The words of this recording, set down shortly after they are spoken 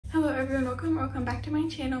Hello everyone, welcome back to my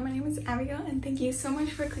channel. My name is Abigail and thank you so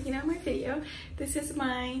much for clicking on my video. This is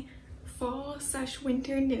my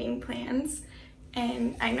fall/winter knitting plans,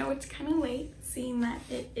 and I know it's kind of late seeing that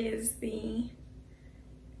it is the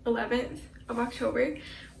 11th of October,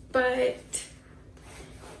 but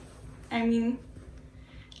I mean,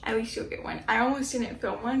 at least you'll get one. I almost didn't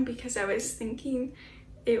film one because I was thinking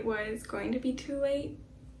it was going to be too late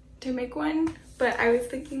to make one, but I was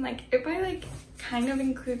thinking like if I kind of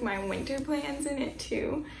include my winter plans in it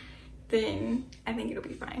too, then I think it'll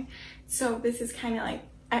be fine. So this is kind of like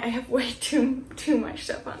I have way too much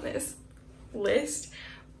stuff on this list,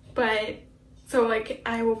 but so like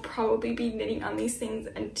I will probably be knitting on these things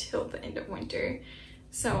until the end of winter.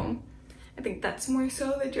 So I think that's more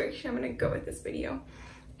so the direction I'm gonna go with this video.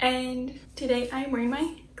 And today I'm wearing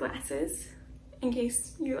my glasses in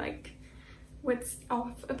case you're like, what's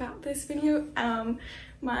off about this video.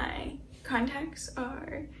 My contacts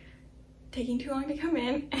are taking too long to come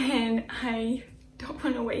in and I don't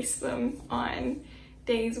want to waste them on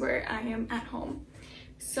days where I am at home.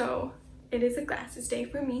 So it is a glasses day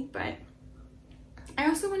for me, but I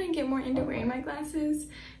also want to get more into wearing my glasses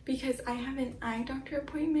because I have an eye doctor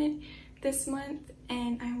appointment this month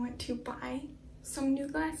and I want to buy some new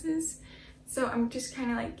glasses. So I'm just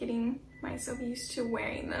kind of like getting myself used to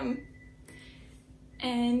wearing them.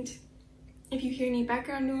 And if you hear any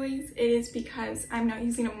background noise, it is because I'm not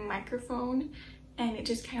using a microphone and it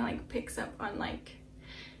just kind of like picks up on like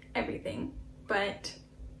everything. But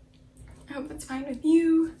I hope it's fine with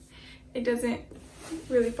you. It doesn't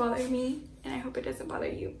really bother me and I hope it doesn't bother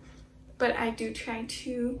you. But I do try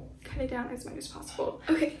to cut it down as much as possible.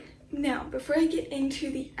 Okay, now before I get into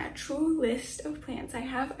the actual list of plans I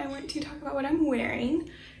have, I want to talk about what I'm wearing.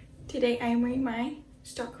 Today I am wearing my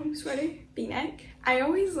Stockholm sweater v-neck. I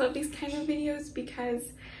always love these kind of videos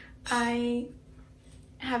because I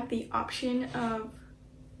have the option of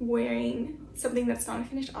wearing something that's not a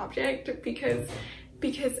finished object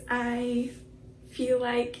because I feel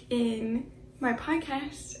like in my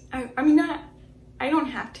podcast, I don't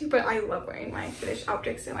have to, but I love wearing my finished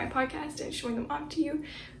objects in my podcast and showing them off to you.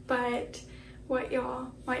 But what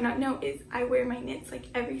y'all might not know is I wear my knits like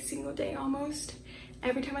every single day almost.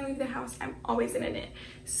 Every time I leave the house, I'm always in a knit.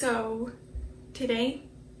 So today,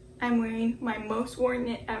 I'm wearing my most worn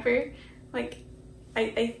knit ever. Like,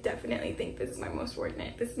 I definitely think this is my most worn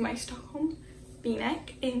knit. This is my Stockholm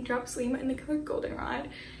v-neck in drop sleeve in the color Goldenrod.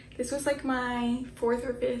 This was like my 4th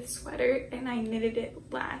or 5th sweater, and I knitted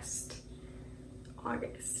it last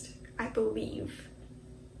August, I believe.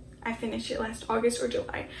 I finished it last August or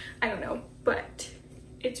July. I don't know, but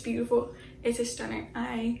it's beautiful. It's a stunner.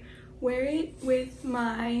 I wear it with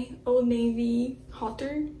my Old Navy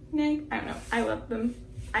halter neck. I don't know, I love them.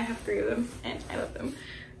 I have 3 of them and I love them.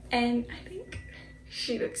 And I think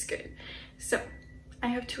she looks good. So I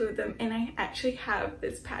have 2 of them and I actually have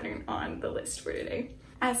this pattern on the list for today.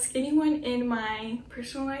 Ask anyone in my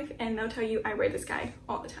personal life and they'll tell you I wear this guy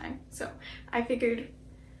all the time. So I figured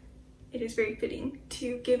it is very fitting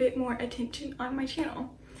to give it more attention on my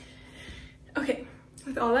channel. Okay.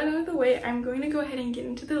 With all that out of the way, I'm going to go ahead and get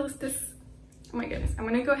into the list. Oh my goodness, I'm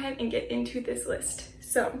going to go ahead and get into this list.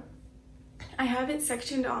 So I have it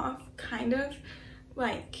sectioned off kind of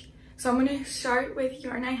like, so I'm going to start with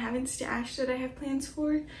yarn I have in stash that I have plans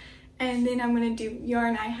for, and then I'm going to do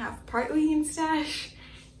yarn I have partly in stash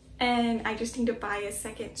and I just need to buy a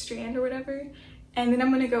second strand or whatever, and then I'm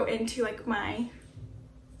going to go into like my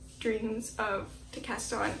dreams of to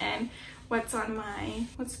cast on and what's on my,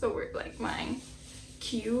 what's the word, like my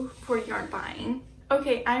queue for yarn buying.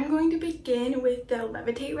 Okay, I'm going to begin with the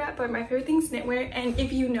Levitate wrap by My Favorite Things Knitwear, and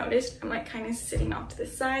if you noticed, I'm like kind of sitting off to the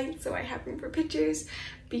side so I have room for pictures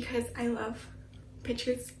because I love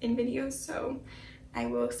pictures in videos, so I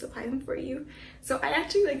will supply them for you. So I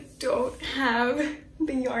actually like don't have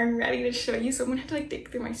the yarn ready to show you, so I'm gonna have to like dig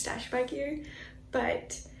through my stash bag here,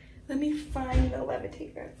 but let me find the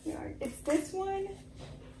Levitate wrap yarn. It's this one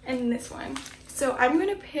and this one. So I'm going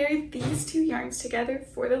to pair these 2 yarns together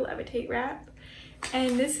for the Levitate wrap.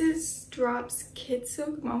 And this is Drops Kid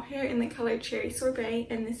Silk Mohair in the color Cherry Sorbet.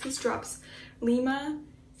 And this is Drops Lima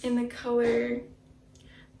in the color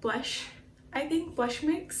Blush, I think, Blush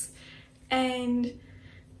Mix. And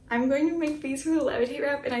I'm going to make these for the Levitate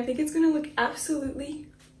wrap and I think it's going to look absolutely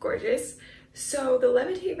gorgeous. So the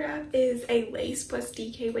Levitate wrap is a lace plus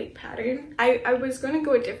DK weight pattern. I was going to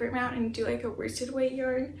go a different route and do like a worsted weight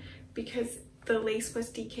yarn because the lace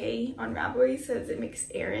plus DK on Ravelry says it makes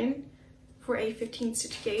Aran for a 15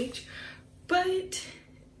 stitch gauge, but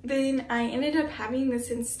then I ended up having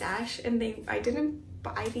this in stash and I didn't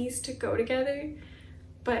buy these to go together,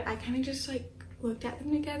 but I kind of just like looked at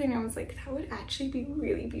them together and I was like, that would actually be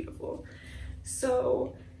really beautiful.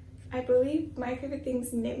 So I believe My Favorite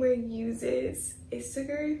Things Knitwear uses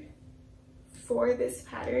Isugur for this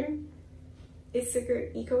pattern.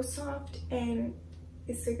 Isugur Eco Soft and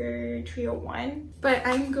Isugur Trio 1. But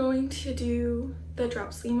I'm going to do the drop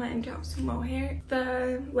sleema and drop mohair.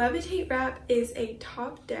 The Levitate wrap is a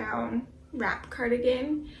top-down wrap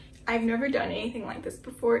cardigan. I've never done anything like this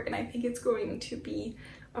before and I think it's going to be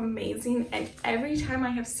amazing, and every time I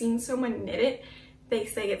have seen someone knit it, they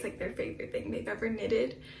say it's like their favorite thing they've ever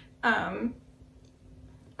knitted. Like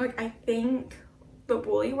I think the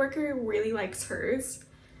Woolly Worker really likes hers,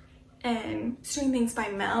 and String Things by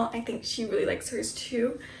Mel, I think she really likes hers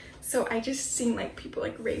too. So I just seen like people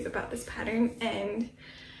like rave about this pattern, and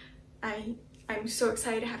I'm so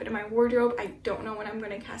excited to have it in my wardrobe. I don't know when I'm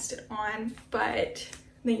going to cast it on, but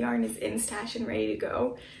the yarn is in stash and ready to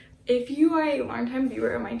go. If you are a longtime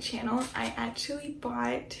viewer of my channel, I actually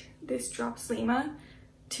bought this drop sleema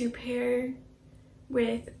to pair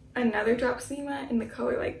with another drop sleema in the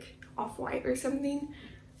color like off-white or something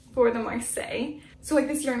for the Marseille. So like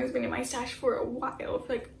this yarn has been in my stash for a while,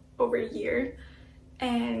 for like over a year,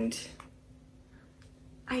 and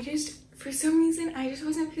for some reason I just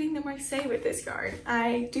wasn't feeling the Marseille with this yarn.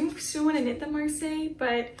 I do still want to knit the Marseille,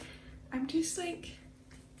 but I'm just like,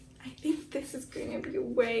 I think this is going to be a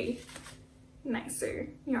way nicer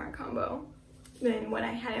yarn combo than what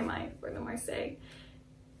I had in mind for the Marseille.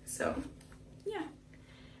 So yeah,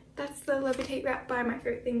 that's the Levitate wrap by My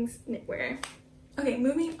Favorite Things Knitwear. Okay,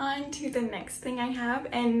 moving on to the next thing I have,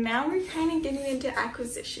 and now we're kind of getting into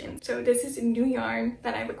acquisition. So this is a new yarn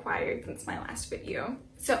that I've acquired since my last video.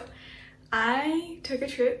 So I took a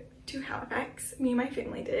trip to Halifax, me and my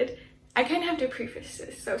family did. I kind of have to preface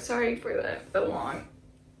this, so sorry for the long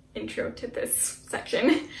intro to this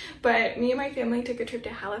section, but me and my family took a trip to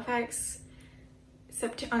Halifax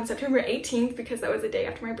on September 18th because that was the day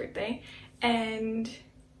after my birthday, and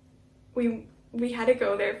we had to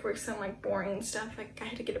go there for some like boring stuff, like I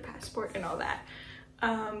had to get a passport and all that,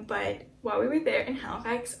 but while we were there in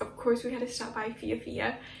Halifax, of course we had to stop by Fia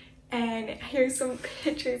Fia, and here's some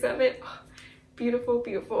pictures of it. Oh, beautiful,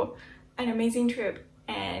 beautiful, an amazing trip,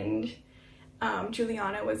 and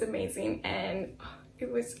Juliana was amazing, and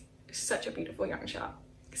it was such a beautiful yarn shop.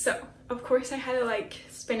 So of course I had to like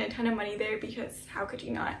spend a ton of money there because how could you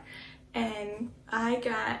not? And I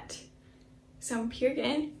got some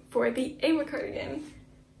Cardigan for the Ava cardigan.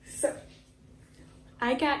 So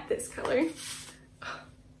I got this color. Oh,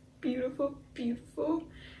 beautiful, beautiful.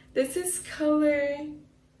 This is color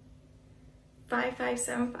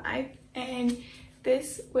 5575, and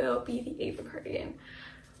this will be the Ava cardigan.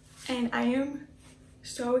 And I am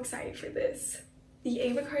so excited for this. The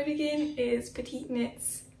Ava cardigan is Petite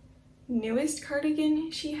Knit's newest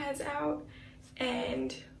cardigan she has out,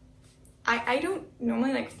 and I don't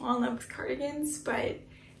normally like fall in love with cardigans, but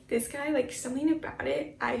this guy, like something about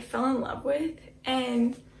it I fell in love with.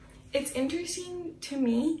 And it's interesting to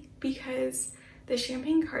me because the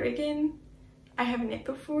champagne cardigan I have knit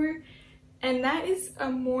before, and that is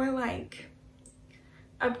a more like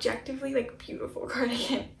objectively like beautiful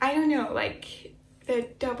cardigan. I don't know, like the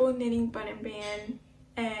double knitting button band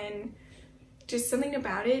and just something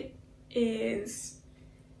about it is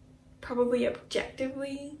probably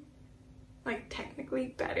objectively like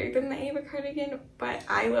technically better than the Ava cardigan, but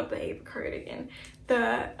I love the Ava cardigan.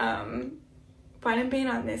 The button band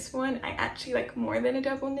on this one I actually like more than a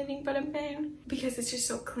double knitting button band because it's just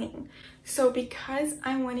so clean. So because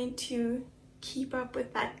I wanted to keep up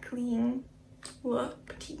with that clean look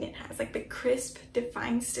Petite Knit has, like the crisp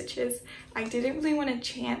defined stitches, I didn't really want to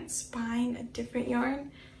chance buying a different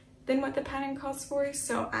yarn than what the pattern calls for,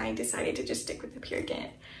 so I decided to just stick with the Pure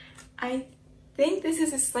Knit. I think this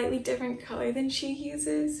is a slightly different color than she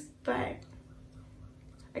uses, but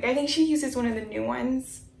like I think she uses one of the new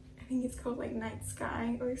ones. I think it's called like Night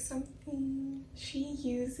Sky or something. She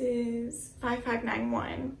uses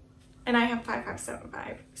 5591 and I have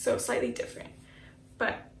 5575, so slightly different,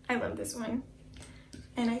 but I love this one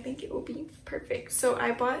and I think it will be perfect. So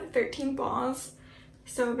I bought 13 balls,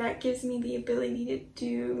 so that gives me the ability to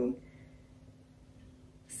do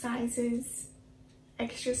sizes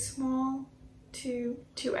extra small to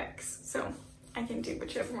 2X, so I can do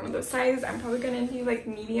whichever one of those sizes. I'm probably gonna do like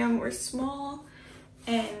medium or small,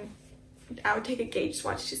 and I would take a gauge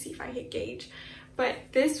swatch to see if I hit gauge. But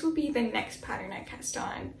this will be the next pattern I cast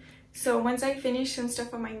on. So once I finish some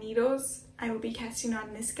stuff on my needles, I will be casting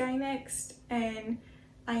on this guy next, and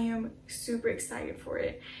I am super excited for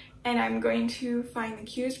it. And I'm going to find the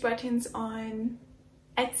cutest buttons on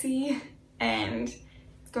Etsy, and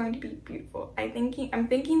it's going to be beautiful. I'm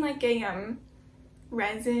thinking like a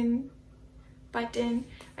resin button,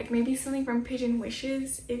 like maybe something from Pigeon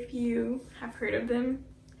Wishes, if you have heard of them.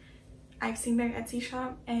 I've seen their Etsy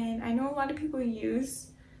shop, and I know a lot of people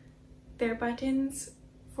use their buttons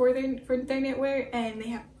for their knitwear, and they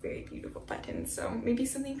have very beautiful buttons, so maybe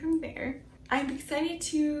something from there. I'm excited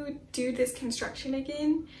to do this construction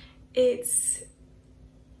again. It's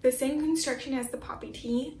the same construction as the poppy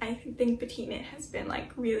tee. I think Petite Knit has been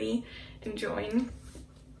like really enjoying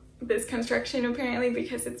this construction apparently,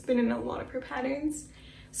 because it's been in a lot of her patterns.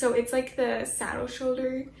 So it's like the saddle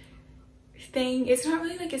shoulder thing. It's not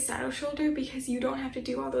really like a saddle shoulder because you don't have to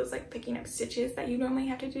do all those like picking up stitches that you normally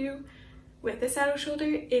have to do with a saddle shoulder.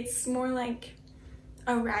 It's more like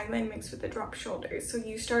a raglan mixed with a drop shoulder. So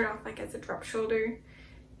you start off like as a drop shoulder,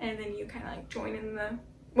 and then you kind of like join in the,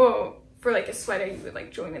 well, for like a sweater you would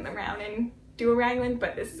like join in the round and do a raglan,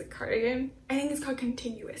 but this is a cardigan. I think it's called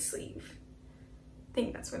contiguous sleeve. I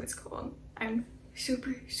think that's what it's called. I'm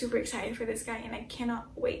super excited for this guy, and I cannot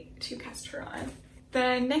wait to cast her on.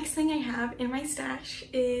 The next thing I have in my stash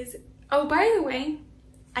is, oh, by the way,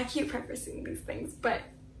 I keep prefacing these things, but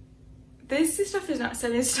this stuff is not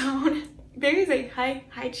set in stone. There is a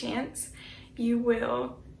high chance you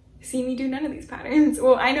will see me do none of these patterns.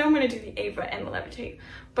 Well, I know I'm gonna do the Ava and the Levitate,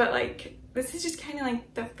 but like this is just kind of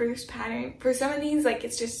like the first pattern. For some of these, like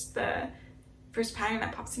it's just the first pattern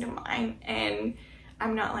that pops into mind, and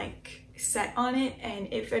I'm not like set on it. And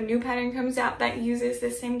if a new pattern comes out that uses the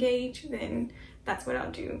same gauge, then that's what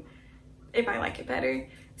I'll do if I like it better.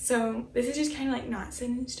 So this is just kind of like not set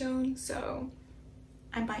in stone, so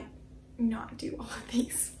I might not do all of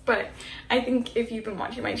these, but I think if you've been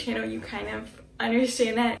watching my channel you kind of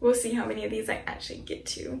understand that. We'll see how many of these I actually get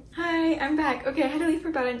to. Hi, I'm back. Okay, I had to leave for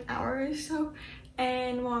about an hour or so,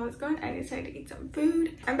 and while I was gone I decided to eat some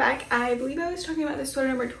food. I'm back. I believe I was talking about the sweater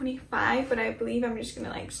number 25, but I believe I'm just gonna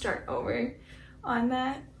like start over on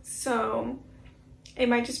that, so it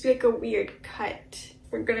might just be like a weird cut.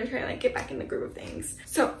 We're gonna try to like get back in the groove of things.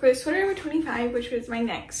 So for the sweater number 25, which was my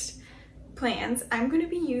next plans, I'm going to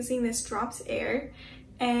be using this Drops Air,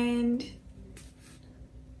 and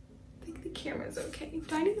I think the camera's okay.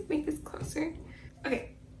 Do I need to make this closer?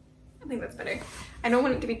 Okay, I think that's better. I don't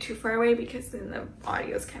want it to be too far away because then the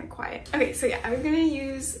audio is kind of quiet. Okay, so yeah, I'm going to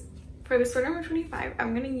use, for the sweater number 25,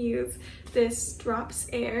 I'm going to use this Drops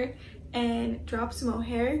Air and Drops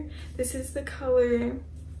Mohair. This is the color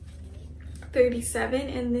 37,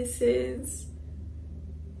 and this is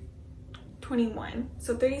 21.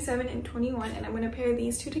 So 37 and 21, and I'm going to pair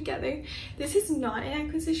these two together. This is not an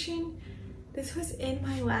acquisition. This was in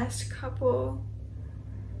my last couple.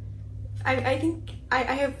 I think I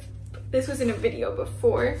have, this was in a video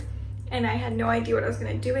before, and I had no idea what I was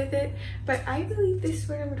going to do with it, but I believe this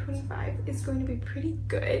sweater number 25 is going to be pretty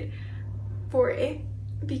good for it,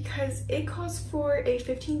 because it calls for a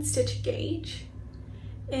 15 stitch gauge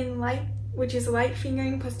in light, which is light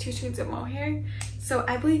fingering plus 2 strands of mohair. So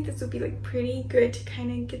I believe this would be like pretty good to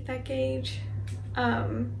kind of get that gauge.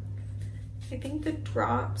 I think the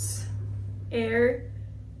Drops Air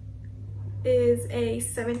is a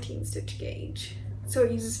 17 stitch gauge. So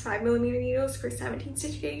it uses 5mm needles for 17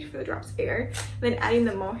 stitch gauge for the Drops Air. Then adding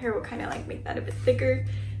the mohair will kind of like make that a bit thicker,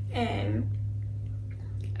 and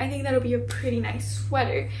I think that'll be a pretty nice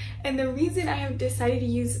sweater. And the reason I have decided to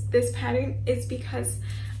use this pattern is because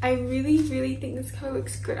I really think this color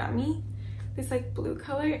looks good on me, this like blue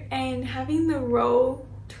color, and having the roll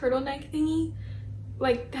turtleneck thingy,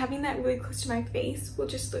 like having that really close to my face will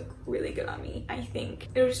just look really good on me. I think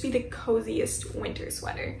it'll just be the coziest winter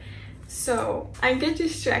sweater. So I get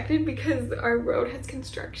distracted because our road has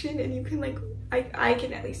construction, and you can like, I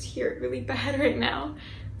can at least hear it really bad right now.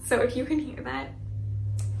 So if you can hear that,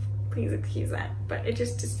 please excuse that, but it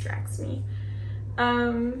just distracts me.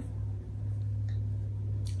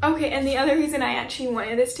 Okay, and the other reason I actually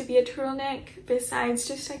wanted this to be a turtleneck, besides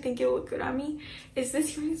just I think it'll look good on me, is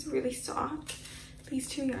this yarn is really soft. These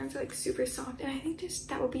two yarns are like super soft, and I think just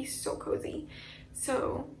that would be so cozy.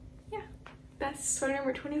 So yeah, that's sweater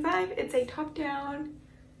number 25. It's a top-down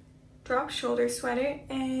drop shoulder sweater,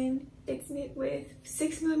 and it's knit with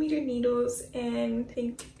 6mm needles, and I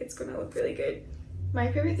think it's gonna look really good.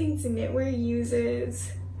 My favorite things in Knitwear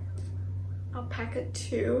uses Alpaca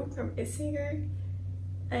 2 from Ozetta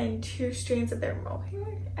and 2 strands of their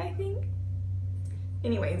mohair, I think.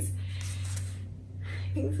 Anyways,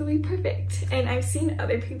 I think this will be perfect. And I've seen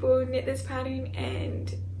other people knit this pattern,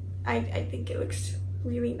 and I think it looks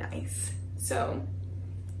really nice. So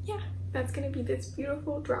yeah, that's gonna be this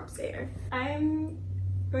beautiful Drops Air. I'm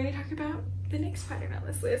going to talk about the next pattern on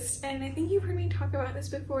this list, and I think you've heard me talk about this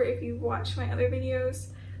before if you've watched my other videos,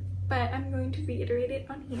 but I'm going to reiterate it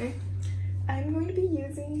on here. I'm going to be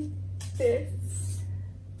using this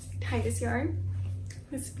Titus yarn,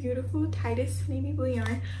 this beautiful Titus navy blue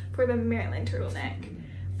yarn for the Maryland turtleneck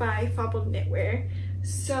by Fable Knitwear.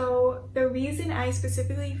 So the reason I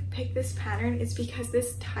specifically picked this pattern is because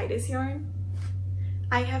this Titus yarn,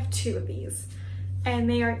 I have 2 of these and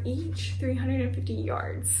they are each 350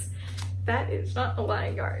 yards. That is not a lot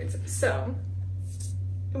of yards. So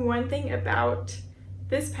one thing about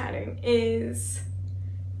this pattern is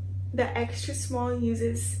the extra small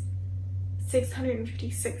uses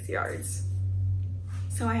 656 yards.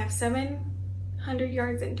 So I have 700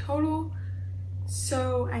 yards in total.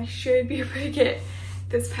 So I should be able to get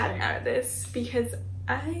this pattern out of this because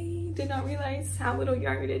I did not realize how little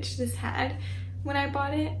yardage this had when I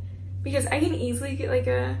bought it, because I can easily get like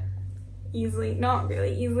not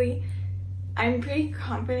really easily, I'm pretty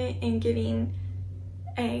confident in getting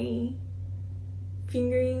a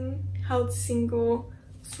fingering held single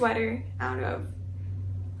sweater out of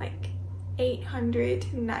like 800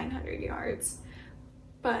 to 900 yards,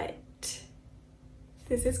 but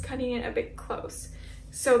this is cutting it a bit close.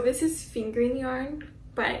 So this is fingering yarn,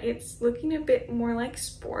 but it's looking a bit more like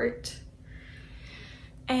sport.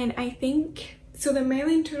 And I think, so the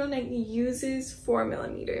Maryland turtleneck uses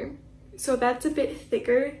 4mm. So that's a bit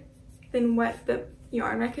thicker than what the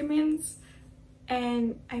yarn recommends.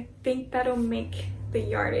 And I think that'll make the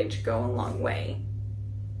yardage go a long way,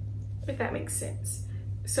 if that makes sense.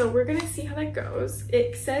 So we're gonna see how that goes.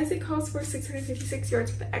 It says it calls for 656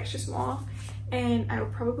 yards for the extra small, and I will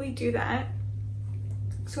probably do that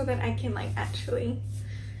so that I can like actually,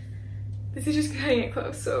 this is just cutting it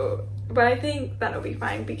close, so, but I think that'll be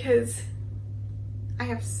fine because I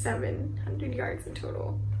have 700 yards in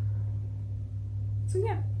total. So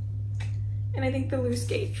yeah, and I think the loose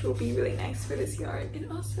gauge will be really nice for this yarn, and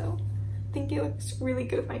also I think it looks really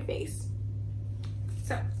good with my face.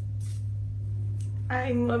 So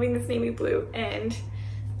I'm loving this navy blue, and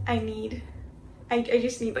I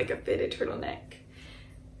just need like a fitted turtleneck.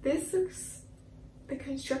 This looks, the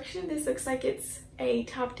construction, this looks like it's a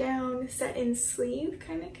top-down set-in sleeve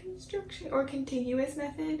kind of construction or contiguous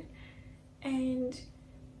method, and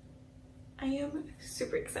I am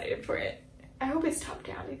super excited for it. I hope it's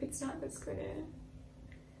top-down. If it's not, that's gonna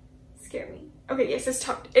scare me. Okay, yes,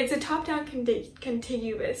 it's a top-down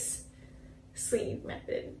contiguous sleeve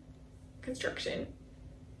method construction,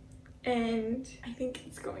 and I think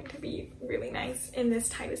it's going to be really nice in this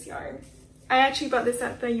Titus yarn. I actually bought this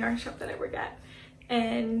at the yarn shop that I work at,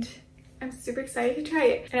 and I'm super excited to try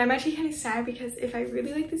it. And I'm actually kind of sad because if I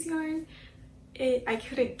really like this yarn, I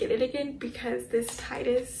couldn't get it again because this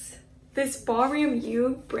Titus, this Ballroom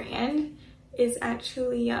U brand is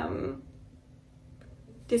actually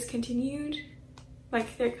discontinued.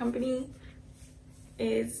 Like their company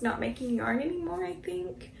is not making yarn anymore, I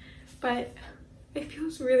think, but it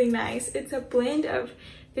feels really nice. It's a blend of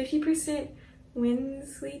 50%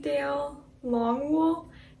 Wensleydale long wool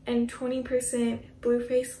and 20%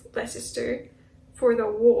 Blueface Leicester for the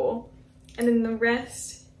wool, and then the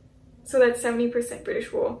rest, so that's 70%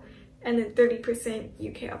 British wool and then 30%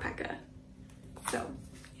 UK alpaca. So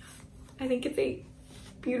I think it's a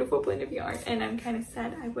beautiful blend of yarn, and I'm kind of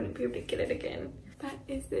sad I wouldn't be able to get it again. That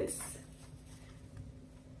is this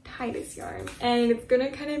Titus yarn, and it's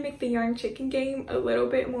gonna kind of make the yarn chicken game a little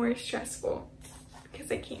bit more stressful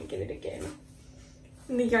because I can't get it again.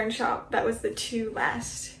 In the yarn shop, that was the 2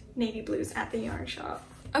 last navy blues at the yarn shop.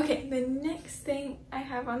 Okay, the next thing I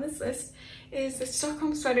have on this list is the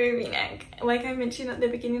Stockholm sweater v-neck. Like I mentioned at the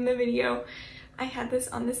beginning of the video, I had this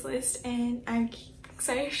on this list, and I'm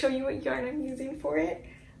excited to show you what yarn I'm using for it.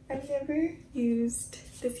 I've never used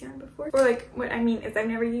this yarn before, or like what I mean is I've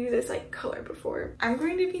never used this like color before. I'm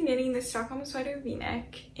going to be knitting the Stockholm sweater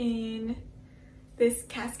v-neck in this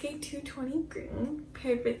Cascade 220 green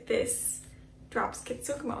paired with this Dropskid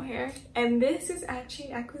silk mohair, and this is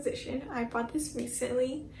actually an acquisition. I bought this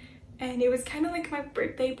recently, and it was kind of like my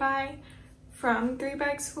birthday buy from 3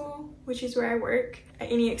 Bags Full, which is where I work.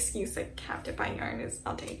 Any excuse like have to buy yarn is,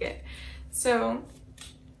 I'll take it. So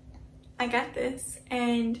I got this,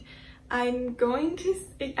 and I'm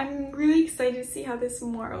really excited to see how this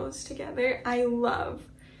marls together. I love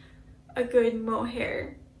a good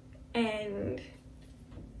mohair and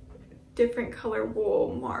different color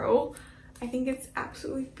wool marl. I think it's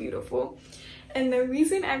absolutely beautiful. And the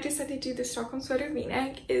reason I've decided to do the Stockholm sweater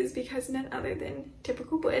v-neck is because none other than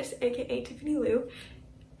Typical Bliss, aka Tiffany Lou,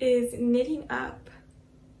 is knitting up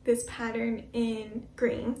this pattern in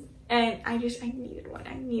green, and I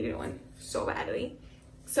needed one so badly.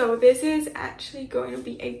 So this is actually going to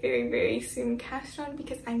be a very, very soon cast on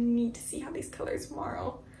because I need to see how these colors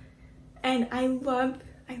marl. And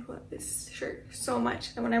I I love this shirt so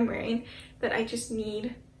much, and when I'm wearing that, I just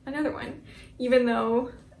need another one, even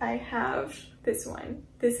though I have this one.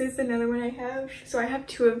 This is another one I have. So I have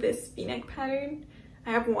 2 of this v-neck pattern.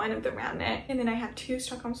 I have 1 of the round neck, and then I have 2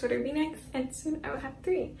 Stockholm sweater v-necks, and soon I will have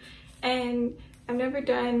 3. And I've never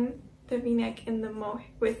done the v-neck in the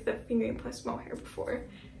with the fingering plus mohair before.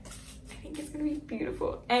 I think it's gonna be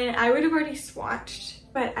beautiful. And I would have already swatched,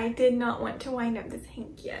 but I did not want to wind up this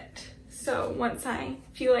hank yet. So once I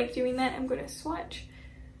feel like doing that, I'm gonna swatch.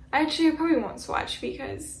 Actually, I probably won't swatch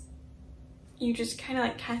because you just kind of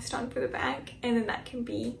like cast on for the back, and then that can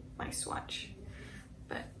be my swatch.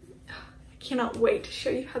 But I cannot wait to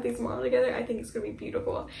show you how these mold together. I think it's gonna be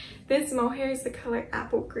beautiful. This mohair is the color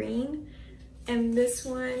apple green, and this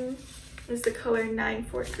one is the color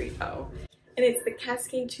 9430, and it's the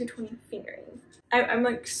Cascade 220 fingering. I'm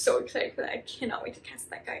like so excited for that. I cannot wait to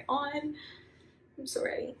cast that guy on. I'm so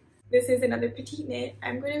ready. This is another Petite knit.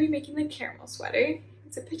 I'm going to be making the caramel sweater.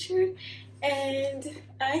 It's a picture, and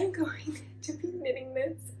I'm going to be knitting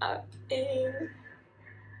this up in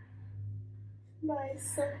my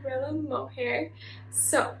Sorella mohair.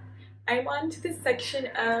 So I'm on to the section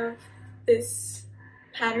of this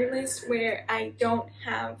pattern list where I don't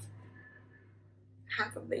have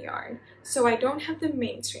half of the yarn. So I don't have the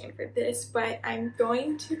main strand for this, but I'm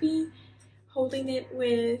going to be holding it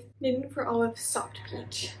with Knitting for Olive Soft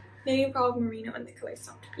Peach. Knitting for Olive Merino in the color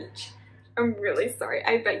Soft Peach. I'm really sorry.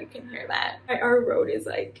 I bet you can hear that. Our road is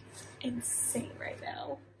like insane right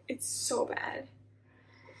now. It's so bad.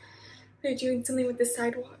 They're doing something with the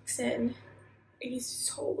sidewalks and it is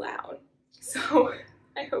so loud. So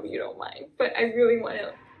I hope you don't mind, but I really want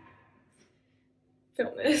to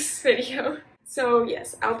film this video. So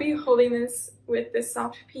yes, I'll be holding this with the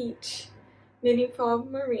Soft Peach Knitting for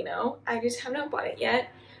Olive Merino. I just have not bought it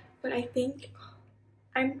yet, but I think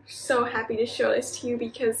I'm so happy to show this to you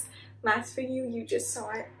because last video you just saw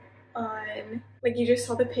it on, like you just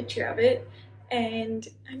saw the picture of it, and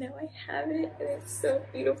I know I have it and it's so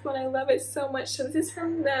beautiful and I love it so much. So this is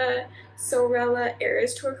from the Sorella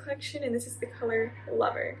Eras Tour collection, and this is the color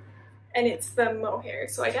Lover, and it's the mohair.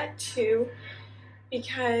 So I got 2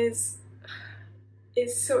 because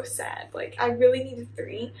it's so sad. Like I really needed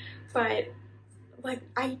 3, but like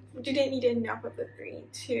I didn't need enough of the 3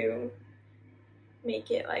 to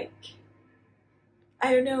make it like,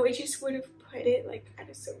 I don't know, it just would have put it like at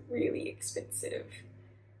a really expensive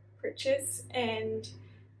purchase, and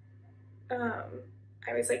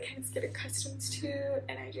I was like kind of scared of customs too,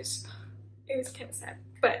 and it was kind of sad.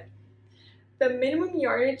 But the minimum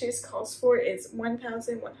yardage this calls for is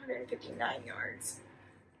 1,159 yards.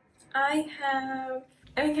 I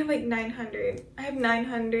think I have like 900. I have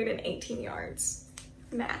 918 yards.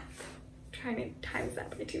 Math. Trying to times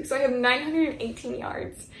that by 2. So I have 918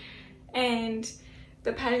 yards, and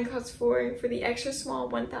the pattern calls for the extra small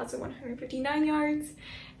 1,159 yards,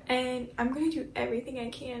 and I'm going to do everything I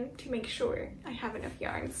can to make sure I have enough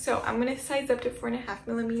yarn. So I'm going to size up to 4.5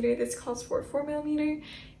 millimeter. This calls for 4 millimeter,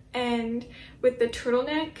 and with the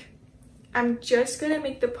turtleneck, I'm just going to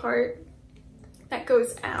make the part that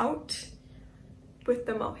goes out with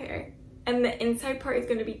the mohair, and the inside part is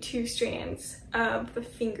going to be 2 strands of the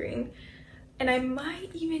fingering. And I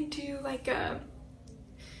might even do like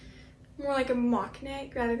more like a mock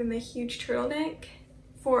neck rather than the huge turtleneck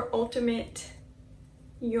for ultimate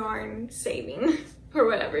yarn saving or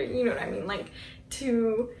whatever, you know what I mean, like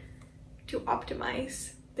to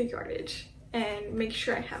optimize the yardage and make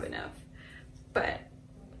sure I have enough. But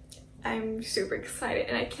I'm super excited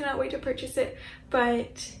and I cannot wait to purchase it.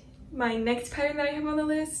 But my next pattern that I have on the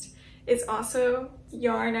list is also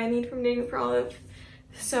yarn I need from Knitting for Olive.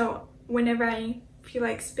 So whenever I feel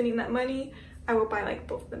like spending that money, I will buy like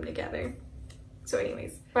both of them together. So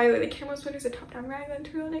anyways, by the way, the caramel sweater is a top-down raglan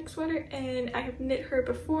turtleneck sweater, and I have knit her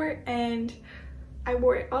before and I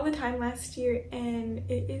wore it all the time last year, and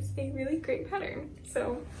it is a really great pattern.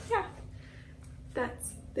 So yeah,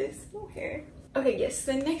 that's this mohair. Okay, yes,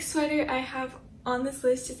 the next sweater I have on this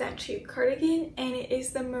list is actually a cardigan, and it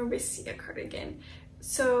is the Marysia cardigan.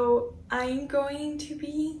 So I'm going to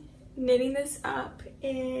be knitting this up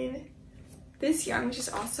in this yarn, which is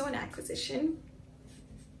also an acquisition.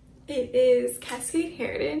 It is Cascade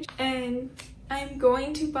Heritage, and I'm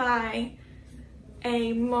going to buy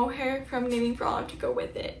a mohair from Knitting for Olive to go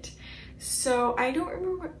with it. So I don't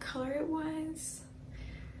remember what color it was,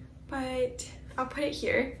 but I'll put it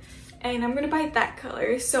here, and I'm gonna buy that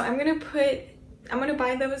color. So I'm gonna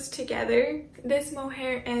buy those together, this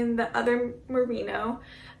mohair and the other merino.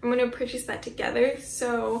 I'm gonna purchase that together,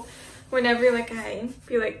 so whenever like I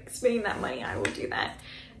feel like spending that money, I will do that.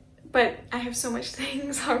 But I have so much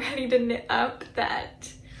things already to knit up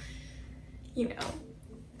that you know,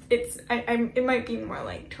 it might be more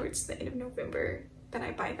like towards the end of November that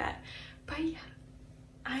I buy that. But yeah,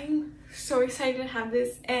 I'm so excited to have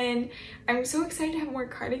this, and I'm so excited to have more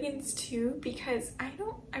cardigans too, because I've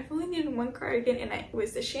only knitted one cardigan, and it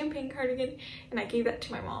was the champagne cardigan, and I gave that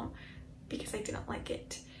to my mom because I did not like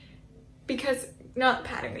it. Because not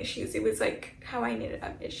pattern issues, it was like how I knitted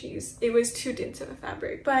up issues. It was too dense of a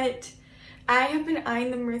fabric. But I have been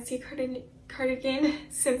eyeing the Marysia cardigan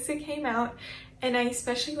since it came out, and I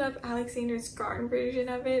especially love Aleksandra's garn version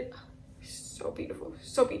of it. So beautiful,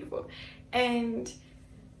 so beautiful. And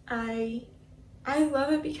I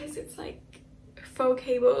love it because it's like faux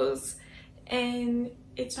cables, and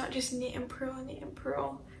it's not just knit and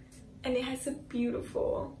purl, and it has a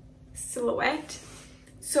beautiful silhouette.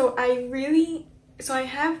 So I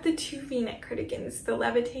have the two v-neck cardigans, the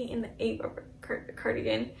Levitate and the Ava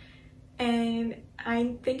cardigan, and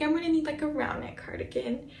I think I'm gonna need like a round neck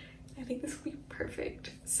cardigan. I think this will be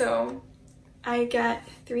perfect. So I got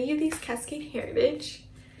 3 of these Cascade Heritage,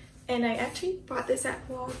 and I actually bought this at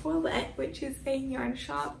Wallet, which is a yarn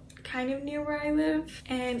shop kind of near where I live,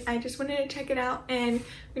 and I just wanted to check it out. And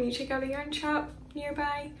when you check out a yarn shop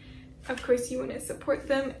nearby, of course you want to support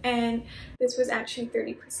them, and this was actually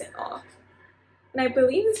 30% off. And I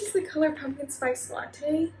believe this is the color Pumpkin Spice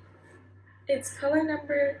Latte. It's color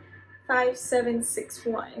number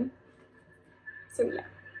 5761. So yeah,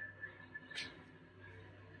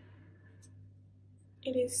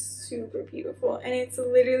 it is super beautiful, and it's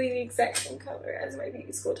literally the exact same color as my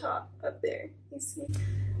beauty school top up there. You see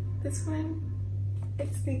this one?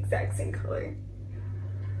 It's the exact same color,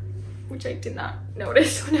 which I did not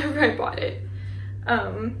notice whenever I bought it.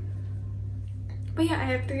 But yeah, I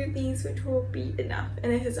have 3 of these, which will be enough,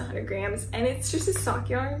 and this is 100 grams, and it's just a sock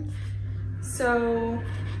yarn. So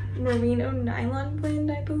merino nylon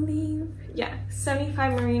blend, I believe. Yeah,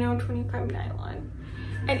 75 merino, 25 nylon.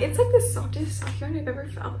 And it's like the softest sock yarn I've ever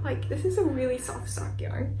felt. Like, this is a really soft sock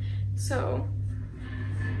yarn. So,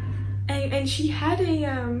 and she had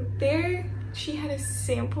a she had a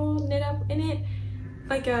sample knit up in it,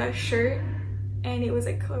 like a shirt, and it was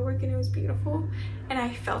like color work, and it was beautiful, and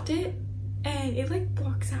I felt it, and it like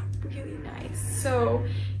blocks out really nice. So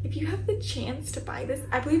if you have the chance to buy this,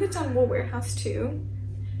 I believe it's on Wool Warehouse too,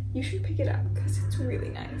 you should pick it up because it's really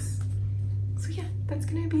nice. So yeah, that's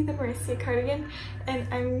gonna be the Marysia cardigan, and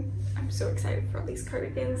I'm so excited for all these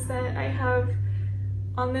cardigans that I have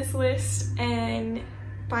on this list, and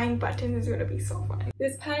buying buttons is gonna be so fun.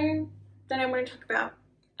 This pattern that I want to talk about,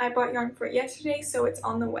 I bought yarn for it yesterday, so it's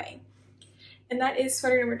on the way, and that is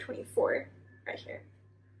sweater number 24 right here.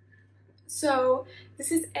 So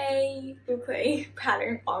this is a boucle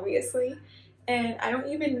pattern, obviously, and I don't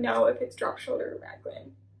even know if it's drop shoulder or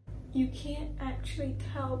raglan. You can't actually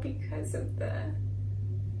tell because of the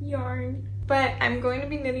yarn, but I'm going to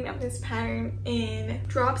be knitting up this pattern in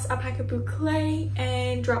Drops Alpaca Boucle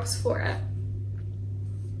and Drops Flora.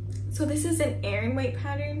 So this is an Aran weight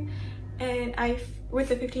pattern, and with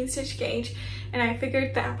a 15 stitch gauge, and I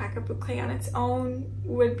figured the Alpaca Boucle on its own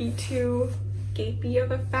would be too gapey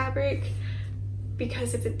of a fabric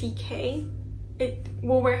because it's a DK.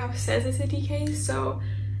 Wool Warehouse says it's a DK, so,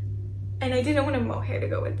 and I didn't want a mohair to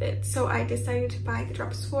go with it, so I decided to buy the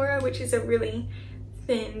Drops Flora, which is a really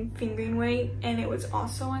thin fingering weight, and it was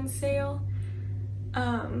also on sale,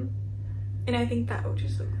 and I think that would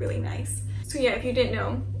just look really nice. So yeah, if you didn't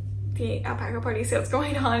know, the alpaca party sale's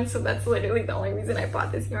going on, so that's literally the only reason I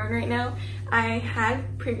bought this yarn right now. I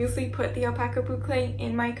had previously put the Alpaca Boucle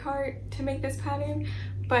in my cart to make this pattern,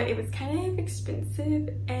 but it was kind of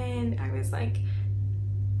expensive, and I was like,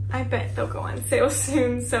 I bet they'll go on sale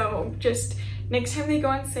soon, so just next time they go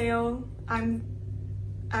on sale,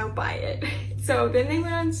 I'll buy it. So then they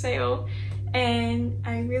went on sale, and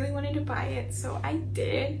I really wanted to buy it, so I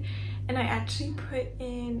did, and I actually put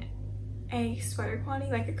in a sweater quantity,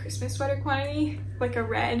 like a Christmas sweater quantity, like a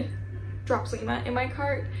red Drops Lima in my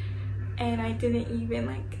cart, and I didn't even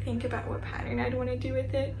like think about what pattern I'd want to do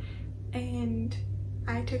with it, and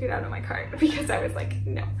I took it out of my cart because I was like,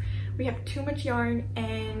 no, we have too much yarn,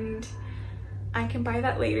 and I can buy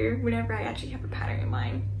that later whenever I actually have a pattern in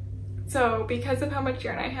mind. So because of how much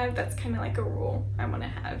yarn I have, that's kind of like a rule I want to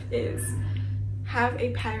have, is have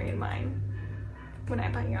a pattern in mind when I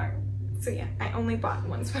buy yarn. So yeah, I only bought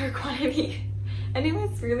one sweater quantity, and it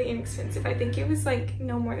was really inexpensive. I think it was like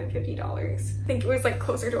no more than $50. I think it was like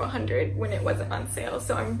closer to 100 when it wasn't on sale,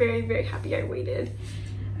 so I'm very, very happy I waited.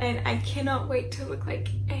 And I cannot wait to look like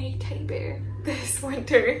a teddy bear this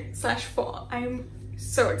winter / fall. I'm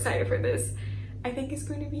so excited for this. I think it's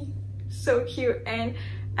going to be so cute, and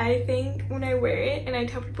I think when I wear it and I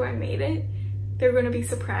tell people I made it, they're going to be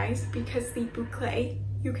surprised because the boucle,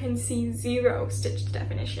 you can see 0 stitch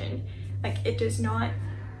definition. Like it does not,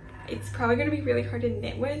 it's probably going to be really hard to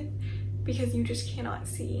knit with because you just cannot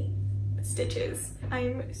see the stitches.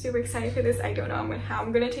 I'm super excited for this. I don't know how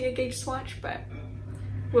I'm going to take a gauge swatch, but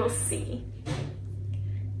we'll see.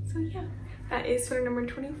 So yeah, that is sweater number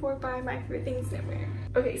 24 by My Favorite Things Knitwear.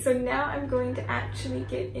 Okay, so now I'm going to actually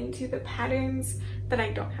get into the patterns that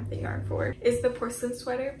I don't have the yarn for. Is the Porcelain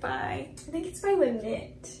sweater by, I think it's by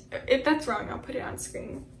Lene. If that's wrong, I'll put it on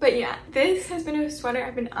screen. But yeah, this has been a sweater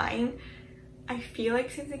I've been eyeing, I feel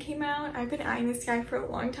like since it came out. I've been eyeing this guy for a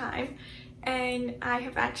long time. And I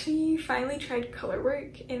have actually finally tried color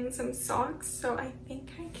work in some socks. So I think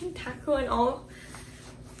I can tackle an all,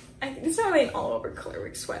 it's not really an all over color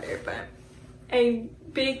work sweater, but a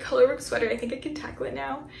big color work sweater. I think I can tackle it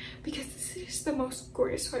now because this is just the most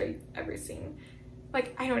gorgeous sweater you've ever seen.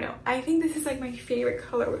 Like, I don't know, I think this is like my favorite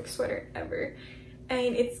color work sweater ever,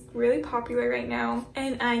 and it's really popular right now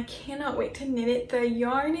and I cannot wait to knit it. The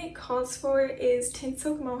yarn it calls for is tin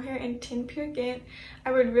silk mohair and tin pure gant.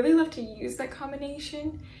 I would really love to use that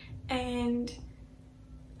combination, and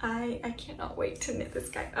I cannot wait to knit this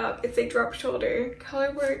guy up. It's a drop shoulder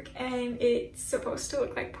color work and it's supposed to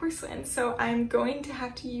look like porcelain, so I'm going to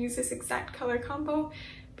have to use this exact color combo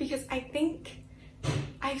because I think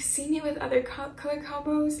I've seen it with other color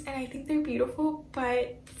combos and I think they're beautiful,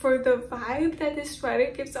 but for the vibe that this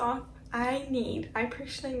sweater gives off, I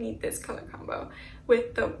personally need this color combo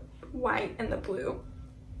with the white and the blue.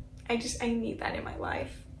 I need that in my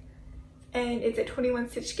life. And it's a 21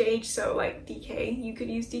 stitch gauge, so like DK, you could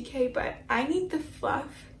use DK, but I need the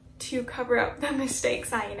fluff to cover up the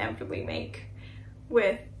mistakes I inevitably make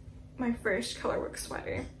with my first color work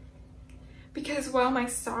sweater. Because while my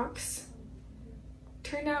socks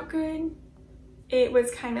turned out good, it was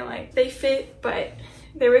kind of like, they fit, but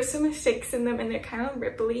there were some mistakes in them and they're kind of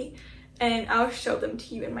ripply, and I'll show them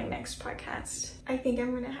to you in my next podcast. I think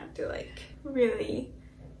I'm gonna have to like really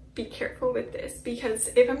be careful with this, because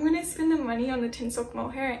if I'm gonna spend the money on the tin silk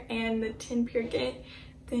mohair and the tin pure gant,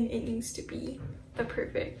 then it needs to be the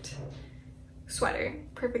perfect sweater,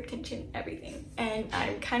 perfect tension, everything. And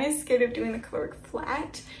I'm kind of scared of doing the color work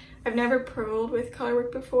flat. I've never purled with color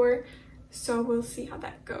work before, so we'll see how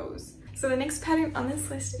that goes. So the next pattern on this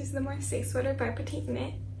list is the Marseille sweater by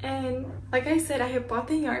Petite. And like I said, I had bought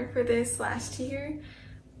the yarn for this last year,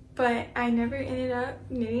 but I never ended up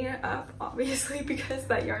knitting it up, obviously, because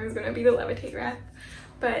that yarn is going to be the Levitate wrap.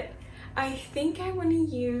 But I think I want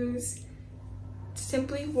to use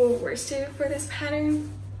simply wool worsted for this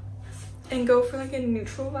pattern and go for like a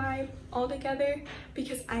neutral vibe altogether,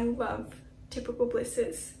 because I love Typical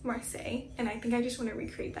Bliss's Marseille and I think I just want to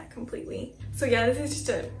recreate that completely. So yeah, this is just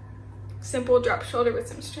a simple drop shoulder with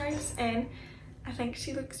some stripes, and I think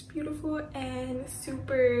she looks beautiful and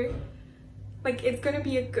super, like, it's gonna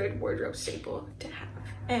be a good wardrobe staple to have.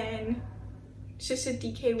 And it's just a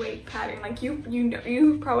DK wave pattern. Like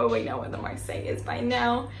you probably know what the Marseille is by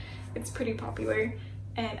now. It's pretty popular,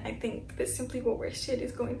 and I think this Simply Wool worsted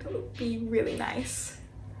is going to be really nice.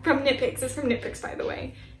 From Knit Picks, it's from Knit Picks, by the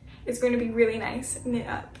way. It's going to be really nice knit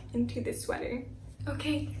up into this sweater.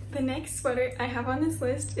 Okay, the next sweater I have on this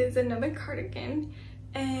list is another cardigan,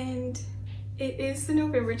 and it is the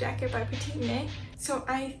November jacket by Petite. So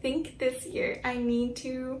I think this year I need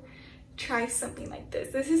to try something like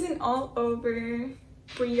this. This is an all over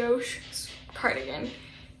brioche cardigan,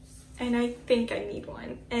 and I think I need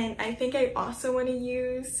one. And I think I also want to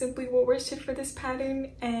use Simply Wool worsted for this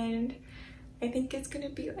pattern, and I think it's gonna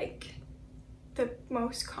be like the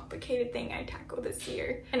most complicated thing I tackle this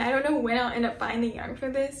year. And I don't know when I'll end up buying the yarn for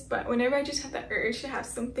this, but whenever I just have the urge to have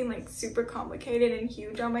something like super complicated and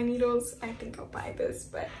huge on my needles, I think I'll buy this.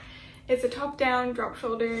 But it's a top down drop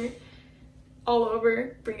shoulder all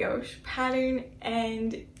over brioche pattern,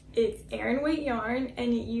 and it's Aran weight yarn,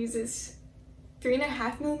 and it uses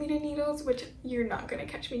 3.5mm needles, which you're not gonna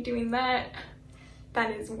catch me doing that.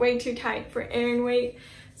 That is way too tight for Aran weight.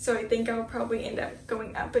 So I think I'll probably end up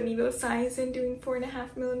going up a needle size and doing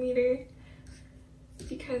 4.5mm,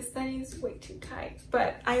 because that is way too tight.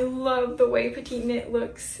 But I love the way Petite Knit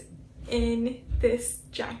looks in this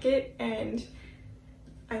jacket, and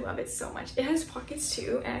I love it so much. It has pockets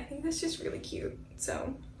too, and I think that's just really cute.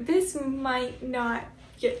 So this might not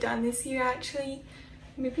get done this year, actually.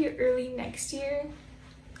 Maybe early next year.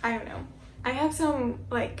 I don't know. I have some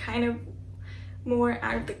like kind of more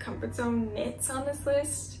out of the comfort zone knits on this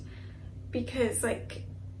list, because like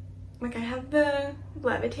I have the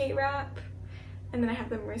Levitate wrap, and then I have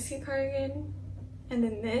the Marysia cardigan, And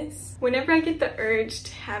then this, whenever I get the urge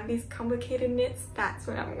to have these complicated knits, that's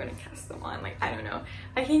when I'm gonna cast them on. Like, I don't know,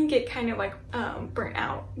 I can get kind of like burnt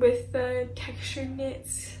out with the textured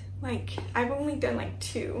knits. Like, I've only done like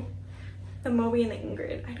 2, the Moby and the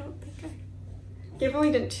Ingrid. I've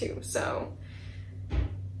only done 2, so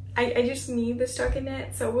I just need the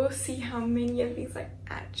stockinette. So we'll see how many of these I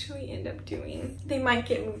actually end up doing. They might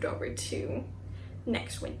get moved over to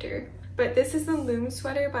next winter. But this is the Lumme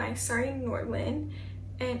sweater by Sari and Nordlund,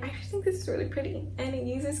 and I just think this is really pretty. And it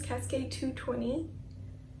uses Cascade 220,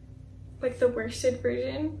 like the worsted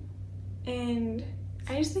version, and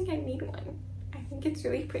I just think I need one. I think it's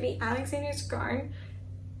really pretty. Aleksandra's Garn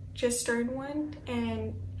just started one,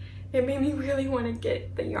 and it made me really want to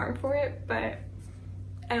get the yarn for it, but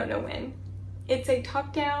I don't know when. It's a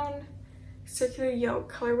top-down circular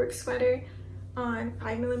yoke colorwork sweater on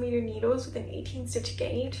 5mm needles with an 18 stitch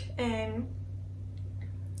gauge, and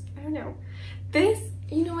I don't know, this,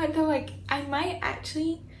 you know what though, like I might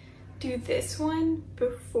actually do this one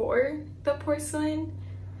before the porcelain,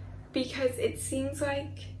 because it seems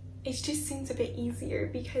like it just seems a bit easier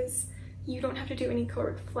because you don't have to do any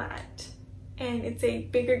colorwork flat, and it's a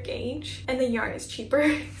bigger gauge and the yarn is cheaper,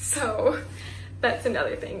 so that's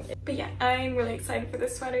another thing. But yeah, I'm really excited for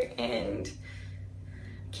this sweater and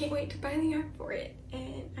can't wait to buy the yarn for it.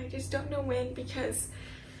 And I just don't know when, because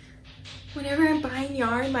whenever I'm buying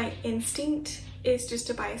yarn, my instinct is just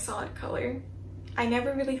to buy a solid color. I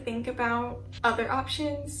never really think about other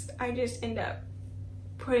options. I just end up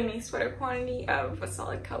putting a sweater quantity of a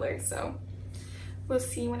solid color, so we'll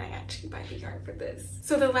see when I actually buy the yarn for this.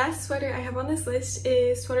 So the last sweater I have on this list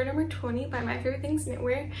is sweater number 20 by My Favorite Things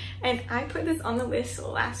Knitwear, and I put this on the list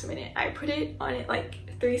last minute. I put it on it like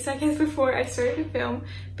 3 seconds before I started to film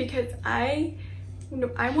because I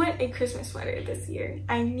want a Christmas sweater this year.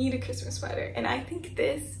 I need a Christmas sweater, and I think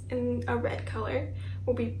this in a red color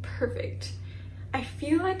will be perfect. I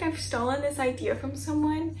feel like I've stolen this idea from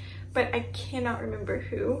someone, but I cannot remember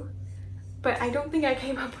who. But I don't think I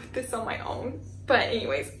came up with this on my own. But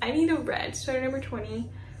anyways, I need a red sweater number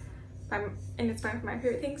 20, and it's by My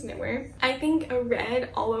Favorite Things Knitwear. I think a red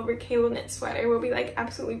all over cable knit sweater will be like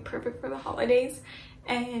absolutely perfect for the holidays,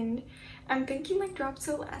 and I'm thinking like Drops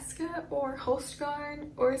Alaska or Holst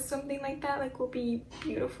Garn or something like that like will be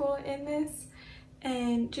beautiful in this,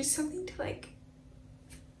 and just something to like,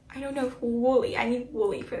 I don't know, woolly. I need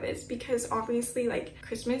woolly for this because obviously like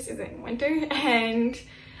Christmas is in winter, and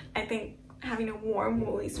I think having a warm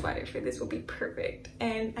woolly sweater for this will be perfect.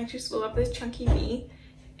 And I just love this chunky V,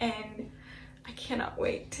 and I cannot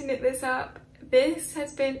wait to knit this up. This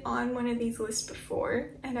has been on one of these lists before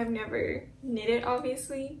and I've never knit it,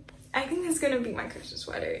 obviously. I think this is gonna be my Christmas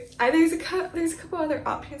sweater. There's a couple other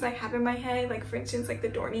options I have in my head, like for instance like the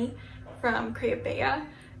Dorney from Creabea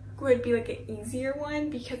would be like an easier one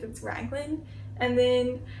because it's raglan. And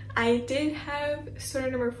then I did have sweater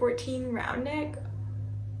number 14 round neck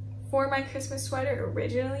for my Christmas sweater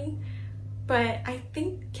originally, but I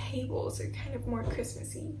think cables are kind of more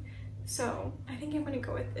Christmassy, so I think I'm gonna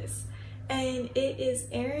go with this. And it is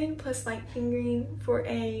Aran plus light fingering for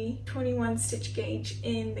a 21 stitch gauge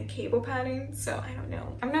in the cable pattern, so I don't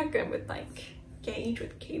know, I'm not good with like gauge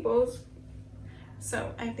with cables,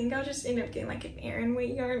 so I think I'll just end up getting like an Aran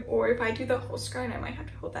weight yarn, or if I do the Holst Garn I might have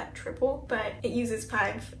to hold that triple, but it uses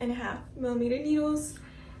 5.5mm needles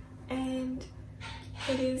and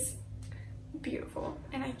it is beautiful,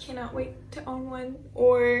 and I cannot wait to own one,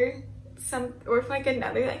 or if like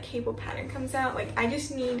another like cable pattern comes out. Like I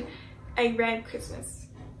just need a red Christmas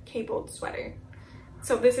cabled sweater,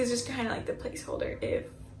 so this is just kind of like the placeholder if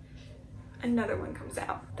another one comes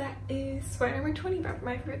out. That is sweater number 20 by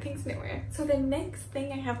My Favorite Things Knitwear. So the next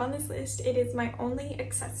thing I have on this list, it is my only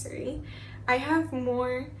accessory. I have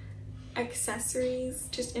more accessories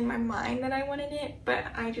just in my mind that I want to knit, but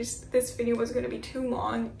this video was going to be too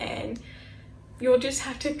long, and you'll just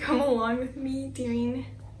have to come along with me during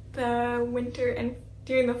the winter and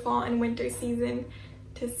during the fall and winter season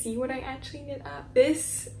to see what I actually knit up.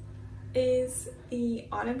 This is the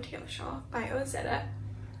Autumn Tail Shawl by Ozetta,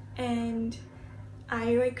 and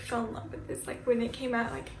I like fell in love with this like when it came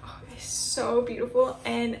out. Like, oh, it's so beautiful.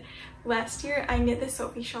 And last year I knit the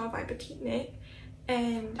Sophie Shawl by Petite,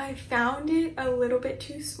 and I found it a little bit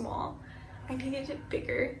too small. I needed it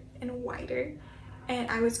bigger and wider,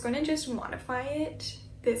 and I was going to just modify it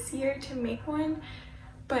this year to make one,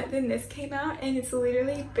 but then this came out and it's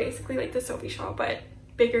literally basically like the Sophie Shawl but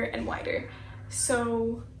bigger and wider.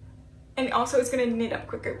 So, and also it's going to knit up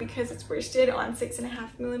quicker because it's worsted on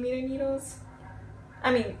 6.5mm needles.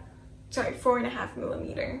 I mean, sorry,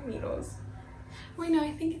 4.5mm needles. Wait, no,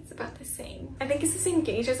 I think it's about the same. I think it's the same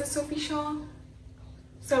gauge as a Sophie Shawl,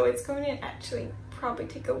 so it's going to actually probably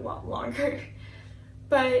take a lot longer.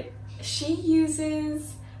 But she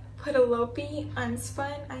uses Petite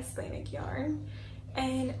unspun Icelandic yarn,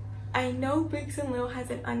 and I know Briggs & Little has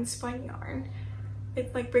an unspun yarn.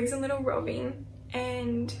 It's like Briggs & Little roving,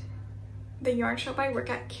 and the yarn shop I work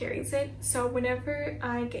at carries it. So whenever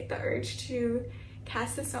I get the urge to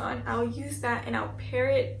cast this on, I'll use that, and I'll pair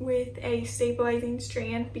it with a stabilizing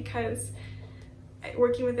strand because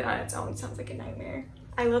working with it on its own sounds like a nightmare.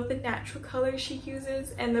 I love the natural colors she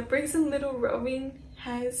uses, and the Briggs & Little roving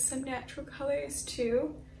has some natural colors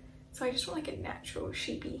too. So I just want like a natural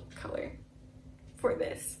sheepy color for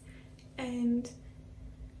this, and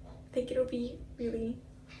I think it'll be really,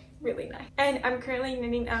 really nice. And I'm currently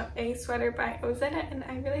knitting up a sweater by Ozetta, and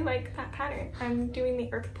I really like that pattern. I'm doing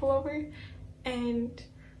the earth pullover, and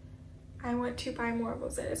I want to buy more of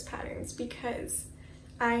Ozetta's patterns because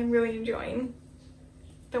I'm really enjoying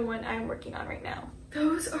the one I'm working on right now.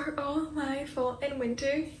 Those are all my fall and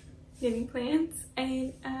winter knitting plans,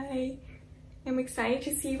 and I am excited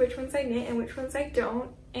to see which ones I knit and which ones I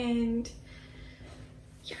don't. And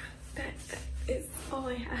yeah, that is all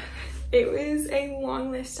I have. It was a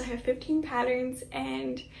long list. I have 15 patterns,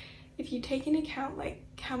 and if you take into account like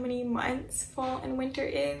how many months fall and winter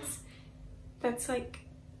is, that's like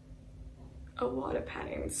a lot of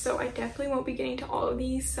patterns. So I definitely won't be getting to all of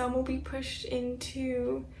these. Some will be pushed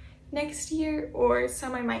into next year, or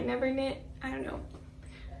some I might never knit. I don't know.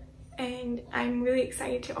 And I'm really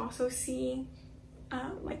excited to also see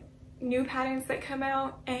like new patterns that come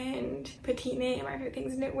out, and Petite knit and my favorite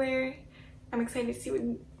things knitwear. I'm excited to see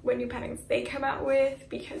what new patterns they come out with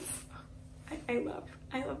because I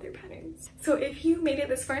love their patterns. So if you made it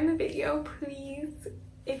this far in the video, please,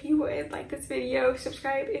 if you would, like this video,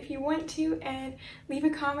 subscribe if you want to, and leave a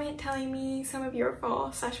comment telling me some of your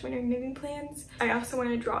fall/winter knitting plans. I also want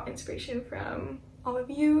to draw inspiration from all of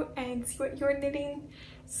you and see what you're knitting.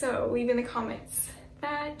 So leave in the comments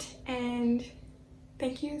that, and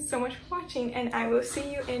thank you so much for watching, and I will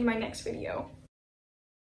see you in my next video.